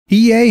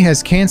EA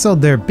has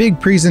cancelled their big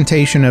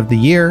presentation of the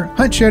year,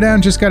 Hunt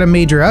Showdown just got a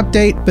major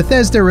update,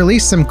 Bethesda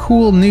released some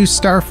cool new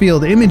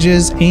Starfield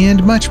images,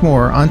 and much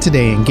more on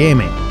Today in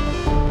Gaming.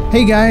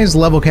 Hey guys,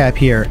 LevelCap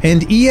here,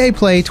 and EA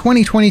Play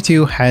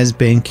 2022 has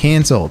been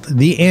cancelled.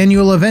 The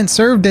annual event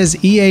served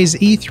as EA's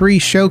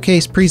E3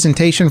 showcase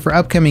presentation for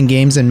upcoming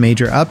games and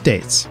major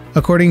updates.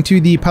 According to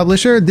the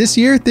publisher, this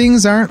year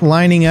things aren't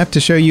lining up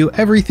to show you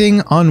everything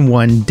on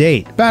one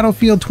date.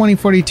 Battlefield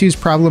 2042's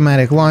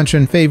problematic launch,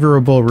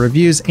 unfavorable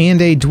reviews,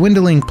 and a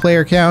dwindling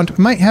player count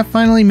might have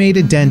finally made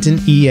a dent in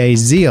EA's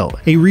zeal.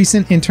 A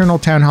recent internal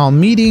town hall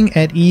meeting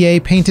at EA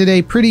painted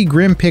a pretty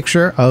grim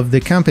picture of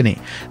the company.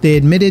 They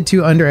admitted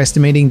to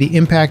underestimating the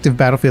impact of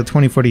Battlefield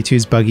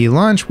 2042's buggy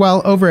launch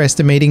while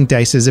overestimating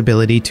DICE's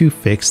ability to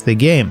fix the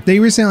game. They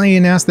recently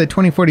announced that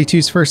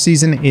 2042's first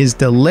season is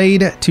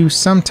delayed to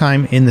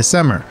sometime in the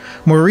summer.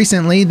 More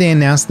recently, they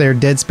announced their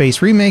Dead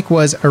Space remake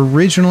was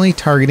originally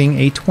targeting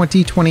a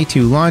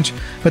 2022 launch,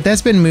 but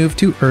that's been moved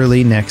to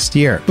early next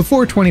year.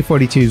 Before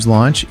 2042's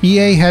launch,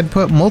 EA had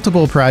put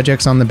multiple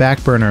projects on the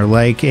back burner,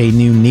 like a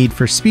new Need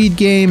for Speed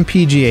game,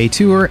 PGA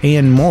Tour,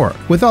 and more.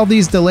 With all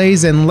these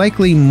delays and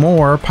likely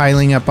more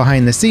piling up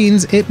behind the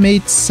scenes, it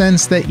made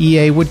sense that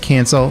EA would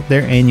cancel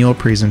their annual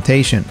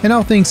presentation. And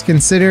all things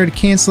considered,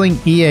 canceling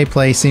EA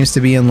Play seems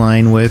to be in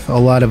line with a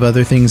lot of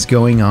other things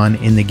going on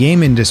in the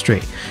game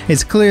industry.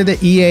 It's clear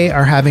that EA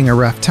are having a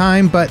rough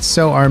time, but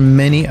so are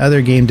many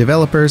other game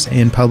developers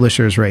and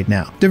publishers right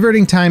now.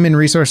 Diverting time and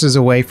resources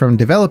away from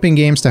developing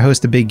games to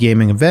host a big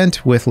gaming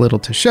event with little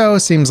to show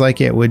seems like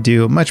it would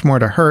do much more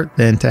to hurt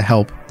than to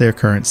help their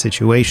current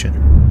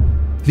situation.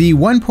 The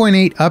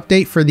 1.8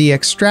 update for the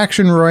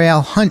Extraction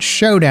Royale Hunt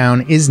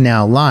Showdown is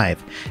now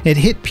live. It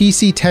hit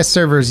PC test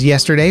servers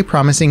yesterday,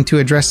 promising to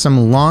address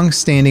some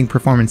long-standing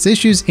performance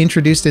issues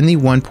introduced in the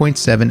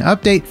 1.7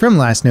 update from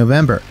last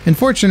November.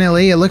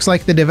 Unfortunately, it looks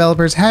like the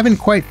developers haven't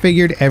quite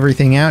figured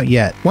everything out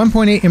yet.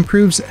 1.8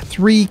 improves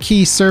 3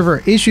 key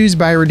server issues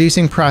by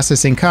reducing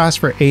processing costs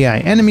for AI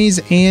enemies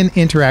and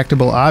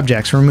interactable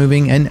objects,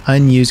 removing an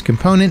unused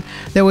component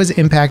that was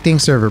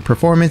impacting server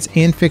performance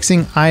and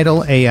fixing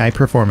idle AI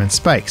performance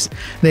spikes.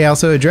 They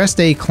also addressed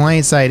a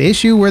client-side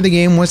issue where the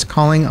game was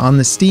calling on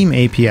the Steam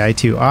API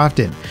too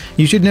often.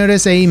 You should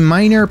notice a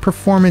minor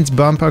performance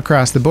bump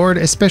across the board,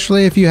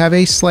 especially if you have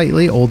a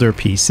slightly older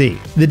PC.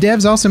 The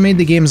devs also made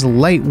the game's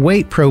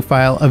lightweight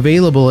profile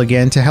available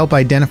again to help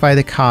identify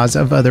the cause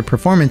of other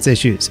performance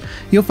issues.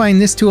 You'll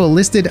find this tool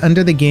listed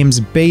under the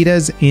game's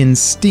betas in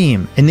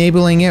Steam.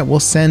 Enabling it will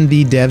send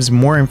the devs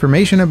more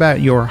information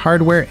about your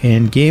hardware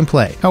and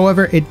gameplay.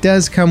 However, it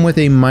does come with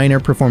a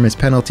minor performance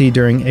penalty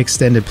during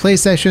extended play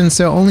sessions,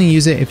 so only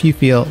use it if you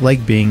feel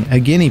like being a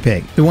guinea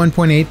pig. The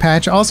 1.8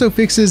 patch also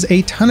fixes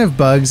a ton of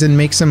bugs and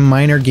makes some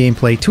minor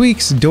gameplay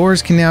tweaks.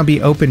 Doors can now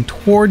be opened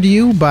toward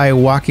you by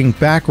walking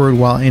backward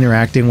while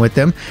interacting with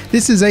them.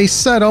 This is a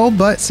subtle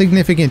but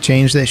significant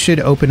change that should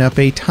open up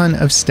a ton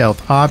of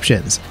stealth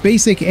options.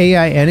 Basic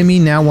AI enemy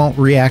now won't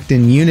react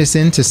in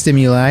unison to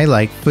stimuli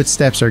like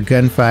footsteps or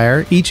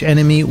gunfire. Each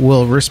enemy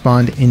will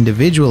respond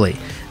individually.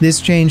 This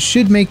change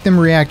should make them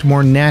react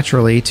more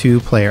naturally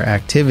to player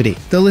activity.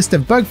 The list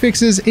of bug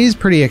fixes is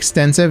pretty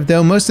extensive,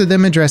 though most of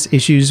them address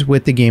issues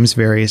with the game's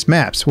various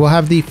maps. We'll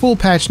have the full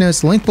patch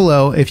notes linked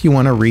below if you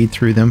want to read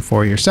through them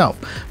for yourself.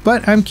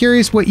 But I'm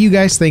curious what you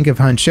guys think of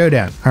Hunt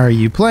Showdown. Are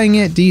you playing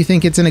it? Do you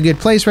think it's in a good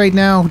place right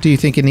now? Do you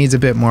think it needs a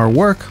bit more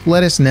work?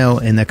 Let us know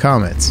in the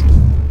comments.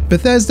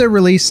 Bethesda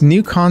released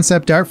new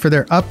concept art for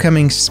their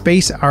upcoming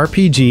space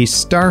RPG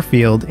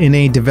Starfield in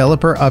a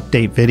developer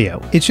update video.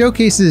 It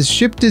showcases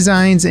ship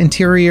designs,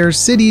 interiors,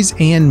 cities,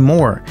 and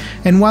more.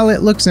 And while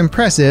it looks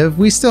impressive,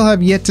 we still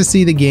have yet to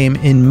see the game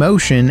in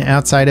motion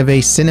outside of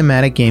a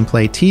cinematic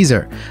gameplay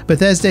teaser.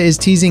 Bethesda is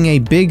teasing a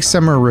big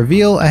summer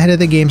reveal ahead of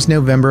the game's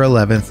November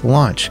 11th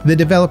launch. The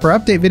developer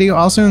update video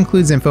also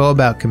includes info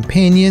about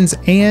companions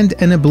and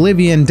an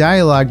Oblivion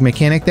dialogue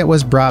mechanic that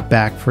was brought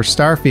back for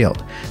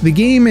Starfield. The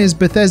game is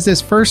Bethesda's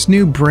first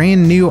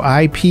brand new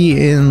IP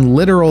in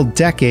literal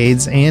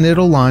decades, and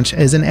it'll launch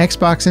as an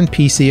Xbox and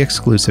PC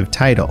exclusive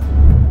title.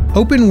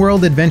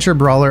 Open-world adventure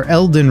brawler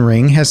Elden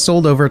Ring has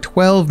sold over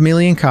 12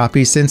 million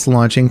copies since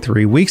launching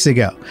 3 weeks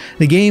ago.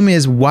 The game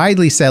is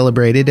widely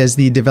celebrated as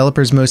the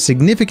developer's most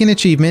significant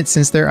achievement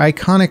since their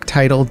iconic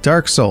title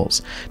Dark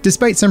Souls.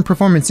 Despite some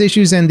performance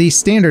issues and the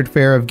standard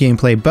fare of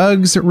gameplay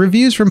bugs,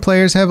 reviews from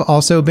players have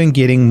also been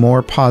getting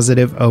more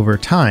positive over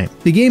time.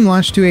 The game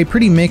launched to a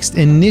pretty mixed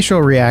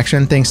initial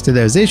reaction thanks to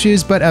those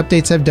issues, but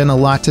updates have done a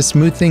lot to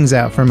smooth things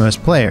out for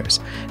most players.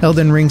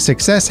 Elden Ring's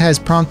success has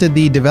prompted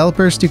the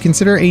developers to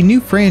consider a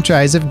new franchise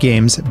of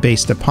games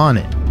based upon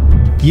it.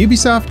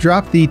 Ubisoft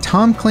dropped the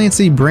Tom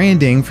Clancy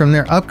branding from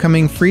their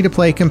upcoming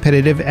free-to-play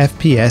competitive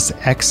FPS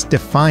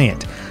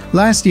XDefiant.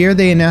 Last year,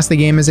 they announced the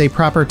game as a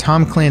proper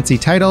Tom Clancy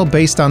title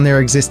based on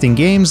their existing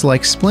games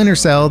like Splinter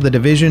Cell, The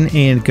Division,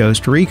 and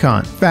Ghost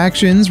Recon.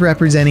 Factions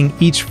representing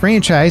each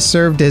franchise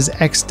served as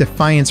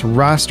XDefiant's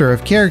roster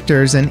of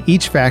characters, and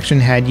each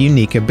faction had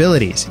unique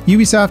abilities.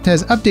 Ubisoft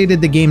has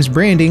updated the game's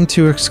branding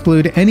to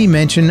exclude any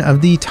mention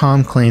of the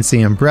Tom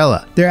Clancy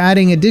umbrella. They're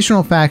adding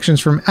additional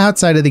factions from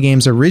outside of the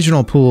game's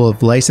original pool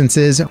of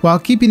licenses while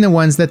keeping the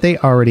ones that they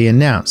already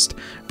announced.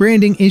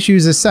 Branding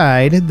issues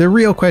aside, the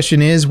real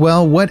question is,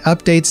 well, what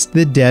updates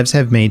the devs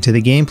have made to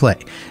the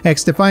gameplay?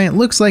 XDefiant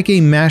looks like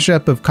a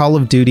mashup of Call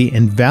of Duty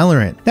and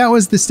Valorant. That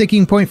was the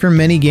sticking point for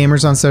many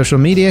gamers on social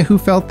media who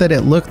felt that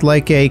it looked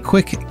like a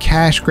quick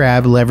cash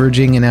grab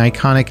leveraging an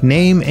iconic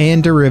name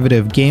and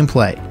derivative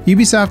gameplay.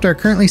 Ubisoft are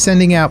currently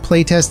sending out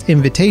playtest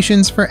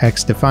invitations for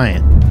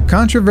XDefiant.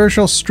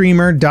 Controversial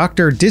streamer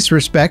Dr.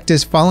 Disrespect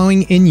is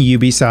following in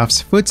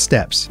Ubisoft's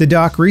footsteps. The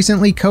doc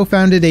recently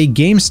co-founded a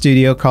game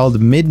studio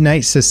called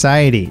Midnight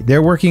Society.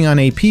 They're working on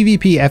a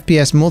PvP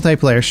FPS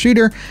multiplayer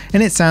shooter,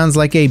 and it sounds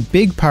like a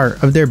big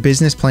part of their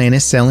business plan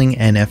is selling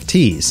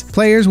NFTs.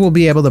 Players will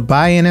be able to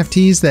buy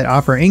NFTs that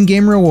offer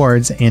in-game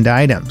rewards and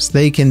items.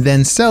 They can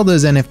then sell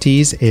those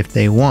NFTs if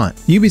they want.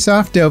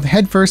 Ubisoft dove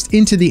headfirst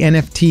into the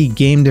NFT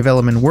game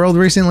development world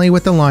recently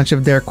with the launch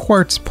of their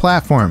Quartz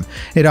platform.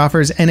 It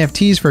offers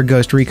NFTs for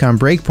Ghost Recon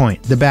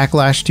Breakpoint. The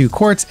backlash to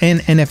Quartz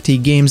and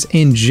NFT games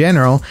in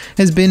general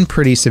has been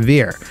pretty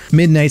severe.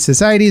 Midnight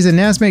Society's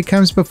announcement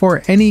comes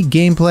before any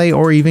gameplay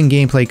or even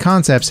gameplay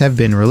concepts have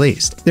been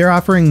released. They're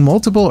offering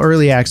multiple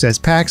early access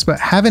packs but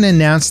haven't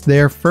announced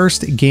their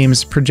first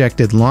game's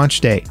projected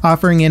launch date.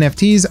 Offering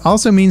NFTs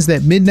also means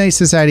that Midnight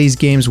Society's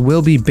games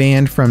will be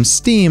banned from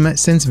Steam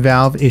since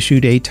Valve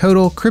issued a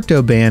total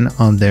crypto ban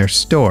on their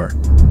store.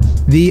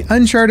 The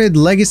Uncharted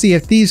Legacy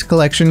of Thieves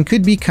collection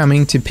could be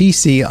coming to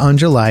PC on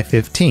July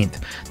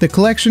 15th. The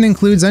collection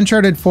includes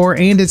Uncharted 4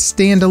 and its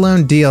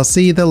standalone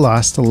DLC, The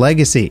Lost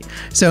Legacy.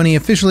 Sony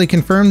officially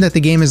confirmed that the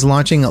game is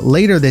launching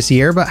later this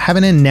year but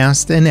haven't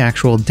announced an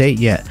actual date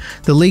yet.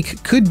 The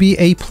leak could be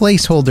a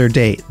placeholder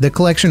date. The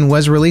collection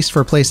was released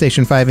for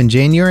PlayStation 5 in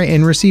January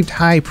and received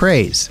high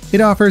praise.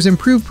 It offers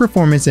improved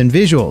performance and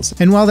visuals,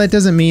 and while that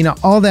doesn't mean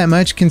all that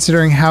much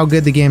considering how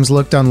good the games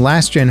looked on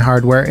last-gen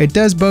hardware, it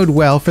does bode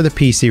well for the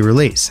PC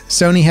release.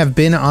 Sony have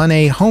been on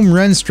a home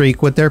run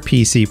streak with their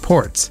PC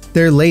ports.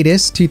 Their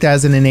latest,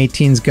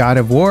 2018's God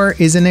of War,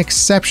 is an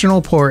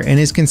exceptional port and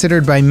is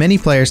considered by many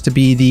players to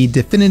be the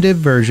definitive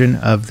version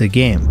of the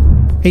game.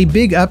 A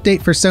big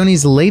update for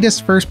Sony's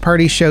latest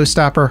first-party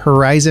showstopper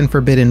Horizon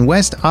Forbidden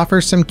West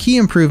offers some key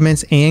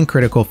improvements and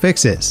critical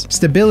fixes.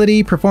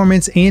 Stability,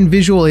 performance, and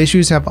visual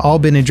issues have all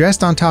been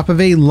addressed on top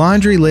of a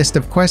laundry list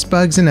of quest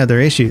bugs and other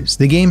issues.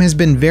 The game has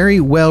been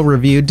very well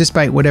reviewed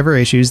despite whatever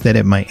issues that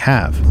it might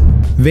have.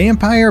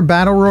 Vampire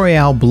Battle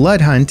Royale Blood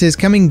Hunt is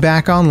coming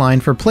back online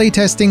for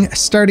playtesting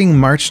starting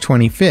March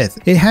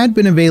 25th. It had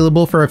been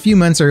available for a few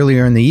months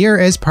earlier in the year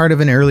as part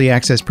of an early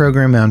access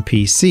program on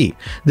PC.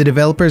 The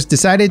developers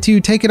decided to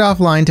take it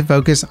offline to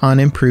focus on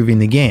improving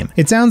the game.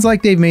 It sounds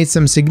like they've made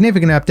some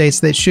significant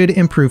updates that should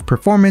improve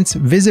performance,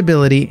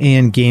 visibility,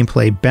 and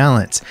gameplay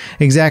balance.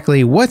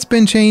 Exactly what's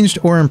been changed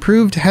or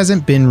improved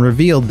hasn't been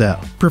revealed though.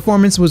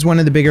 Performance was one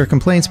of the bigger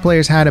complaints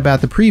players had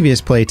about the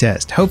previous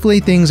playtest.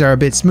 Hopefully things are a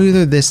bit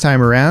smoother this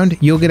time around.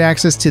 You'll get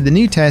access to the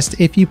new test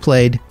if you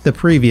played the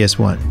previous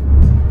one.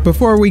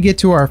 Before we get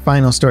to our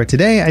final story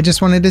today, I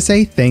just wanted to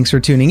say thanks for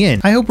tuning in.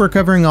 I hope we're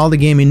covering all the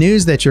gaming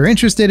news that you're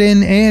interested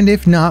in, and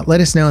if not,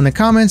 let us know in the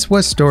comments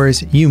what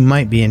stories you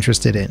might be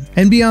interested in.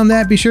 And beyond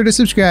that, be sure to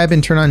subscribe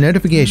and turn on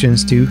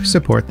notifications to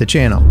support the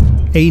channel.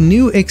 A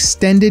new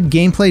extended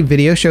gameplay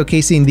video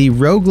showcasing the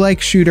roguelike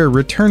shooter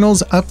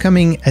Returnal's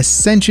upcoming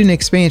Ascension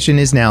expansion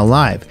is now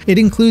live. It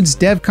includes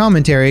dev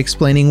commentary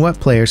explaining what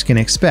players can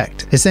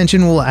expect.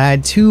 Ascension will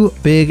add two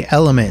big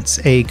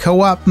elements, a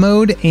co-op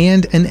mode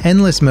and an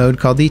endless mode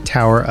called the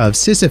Tower of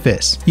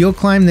Sisyphus. You'll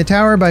climb the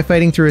tower by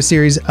fighting through a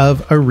series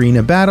of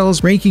arena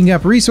battles, ranking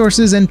up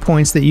resources and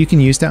points that you can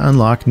use to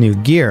unlock new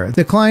gear.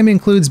 The climb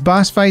includes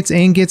boss fights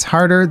and gets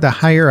harder the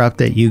higher up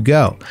that you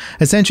go.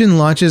 Ascension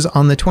launches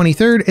on the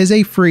 23rd as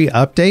a free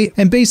update,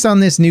 and based on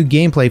this new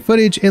gameplay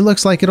footage, it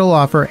looks like it'll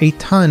offer a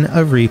ton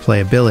of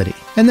replayability.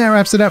 And that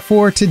wraps it up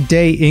for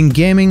today in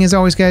gaming. As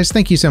always guys,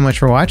 thank you so much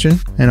for watching,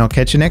 and I'll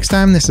catch you next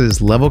time. This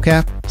is Level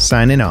Cap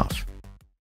signing off.